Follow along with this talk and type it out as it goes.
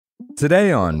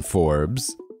Today on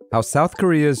Forbes, how South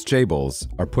Korea's Chaebols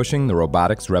are pushing the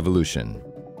robotics revolution.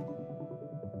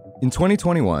 In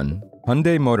 2021,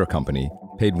 Hyundai Motor Company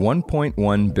paid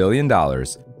 $1.1 billion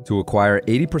to acquire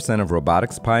 80% of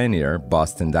robotics pioneer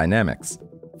Boston Dynamics,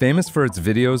 famous for its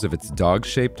videos of its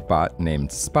dog-shaped bot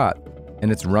named Spot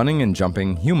and its running and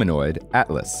jumping humanoid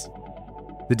Atlas.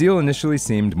 The deal initially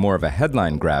seemed more of a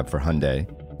headline grab for Hyundai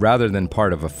rather than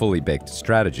part of a fully baked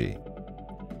strategy.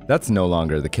 That's no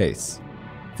longer the case.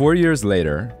 4 years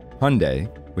later, Hyundai,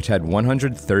 which had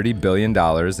 $130 billion in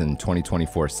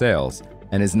 2024 sales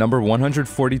and is number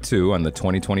 142 on the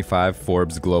 2025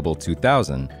 Forbes Global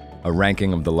 2000, a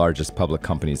ranking of the largest public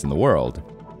companies in the world,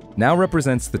 now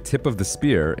represents the tip of the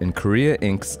spear in Korea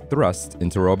Inc.'s thrust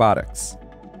into robotics.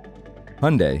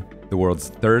 Hyundai, the world's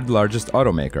third largest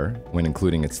automaker, when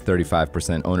including its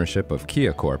 35% ownership of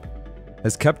Kia Corp,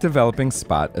 has kept developing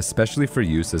Spot especially for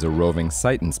use as a roving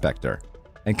site inspector,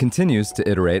 and continues to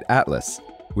iterate Atlas,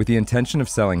 with the intention of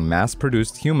selling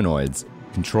mass-produced humanoids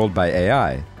controlled by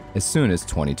AI as soon as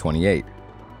 2028.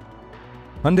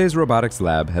 Hyundai's robotics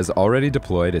lab has already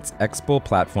deployed its Chaebols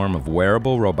platform of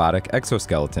wearable robotic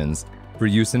exoskeletons for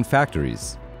use in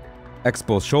factories.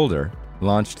 Chaebols Shoulder,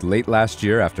 launched late last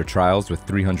year after trials with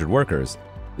 300 workers,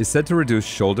 is said to reduce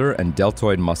shoulder and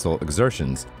deltoid muscle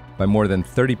exertions by more than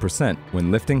 30%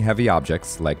 when lifting heavy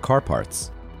objects like car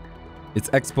parts. Its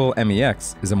Chaebols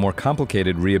MEX is a more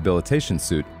complicated rehabilitation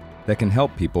suit that can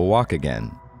help people walk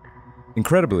again.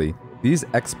 Incredibly, these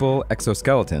Chaebols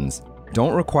exoskeletons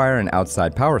don't require an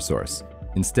outside power source,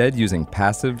 instead using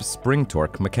passive spring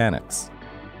torque mechanics.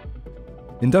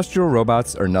 Industrial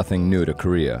robots are nothing new to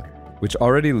Korea, which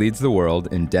already leads the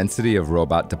world in density of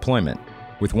robot deployment,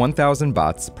 with 1,000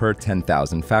 bots per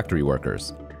 10,000 factory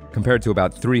workers, compared to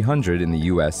about 300 in the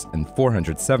US and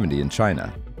 470 in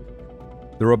China.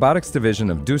 The robotics division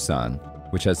of Doosan,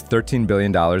 which has $13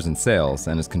 billion in sales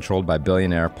and is controlled by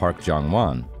billionaire Park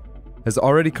Jong-won, has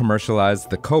already commercialized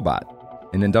the Cobot,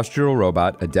 an industrial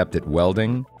robot adept at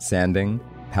welding, sanding,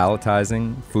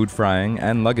 palletizing, food frying,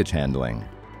 and luggage handling.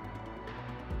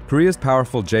 Korea's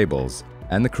powerful Chaebols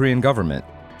and the Korean government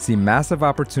see massive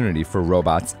opportunity for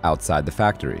robots outside the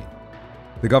factory.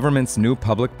 The government's new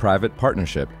public-private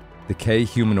partnership, the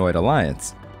K-Humanoid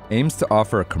Alliance, aims to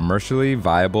offer a commercially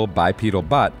viable bipedal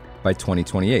bot by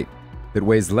 2028 that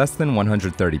weighs less than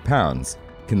 130 pounds,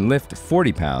 can lift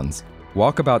 40 pounds,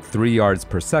 walk about 3 yards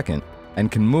per second,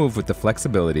 and can move with the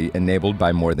flexibility enabled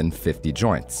by more than 50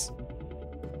 joints.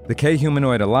 The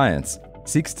K-Humanoid Alliance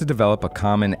seeks to develop a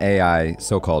common AI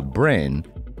so-called brain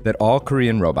that all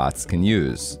Korean robots can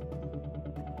use.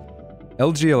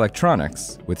 LG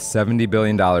Electronics, with $70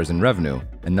 billion in revenue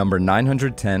and number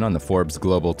 910 on the Forbes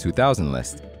Global 2000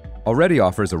 list, already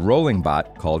offers a rolling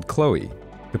bot called Chloe,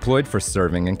 deployed for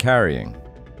serving and carrying.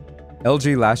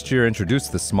 LG last year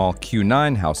introduced the small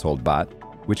Q9 household bot,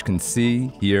 which can see,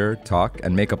 hear, talk,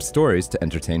 and make up stories to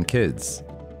entertain kids.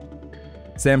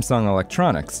 Samsung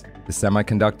Electronics, the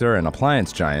semiconductor and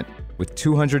appliance giant, with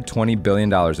 $220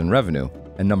 billion in revenue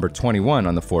and number 21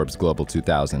 on the Forbes Global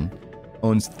 2000,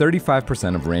 owns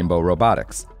 35% of Rainbow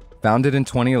Robotics, founded in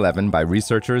 2011 by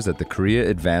researchers at the Korea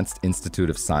Advanced Institute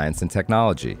of Science and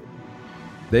Technology.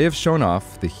 They have shown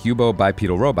off the Hubo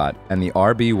bipedal robot and the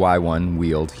RBY1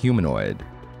 wheeled humanoid.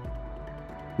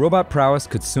 Robot prowess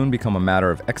could soon become a matter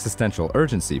of existential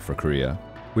urgency for Korea,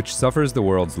 which suffers the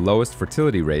world's lowest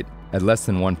fertility rate at less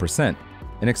than 1%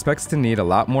 and expects to need a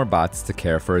lot more bots to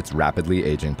care for its rapidly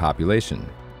aging population.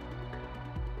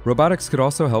 Robotics could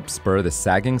also help spur the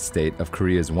sagging state of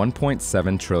Korea's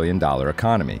 $1.7 trillion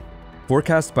economy,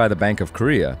 forecast by the Bank of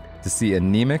Korea to see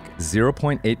anemic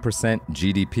 0.8%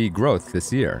 GDP growth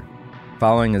this year,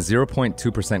 following a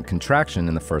 0.2% contraction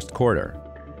in the first quarter.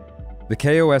 The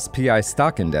KOSPI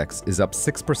stock index is up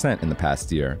 6% in the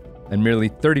past year and merely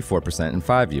 34% in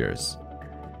 5 years.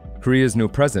 Korea's new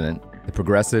president, the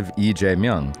progressive Lee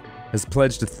Jae-myung, has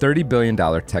pledged a $30 billion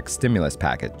tech stimulus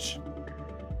package.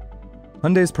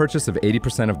 Hyundai's purchase of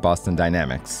 80% of Boston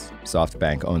Dynamics,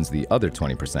 SoftBank owns the other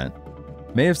 20%,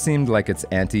 may have seemed like its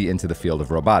ante into the field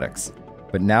of robotics,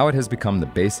 but now it has become the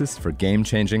basis for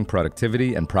game-changing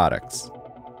productivity and products.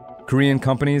 Korean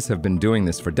companies have been doing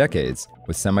this for decades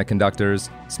with semiconductors,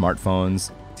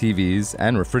 smartphones, TVs,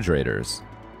 and refrigerators.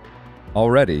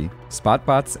 Already,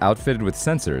 SpotBots outfitted with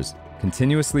sensors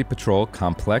continuously patrol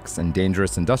complex and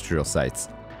dangerous industrial sites,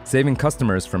 saving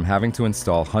customers from having to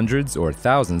install hundreds or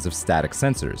thousands of static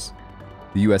sensors.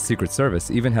 The US Secret Service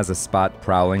even has a Spot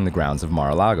prowling the grounds of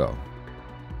Mar-a-Lago.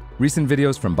 Recent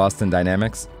videos from Boston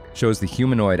Dynamics shows the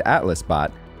humanoid Atlas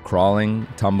bot crawling,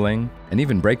 tumbling, and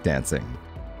even breakdancing.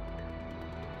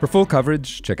 For full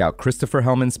coverage, check out Christopher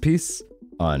Hellman's piece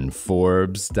on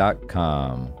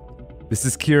Forbes.com. This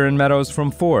is Kieran Meadows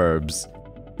from Forbes.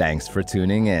 Thanks for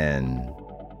tuning in.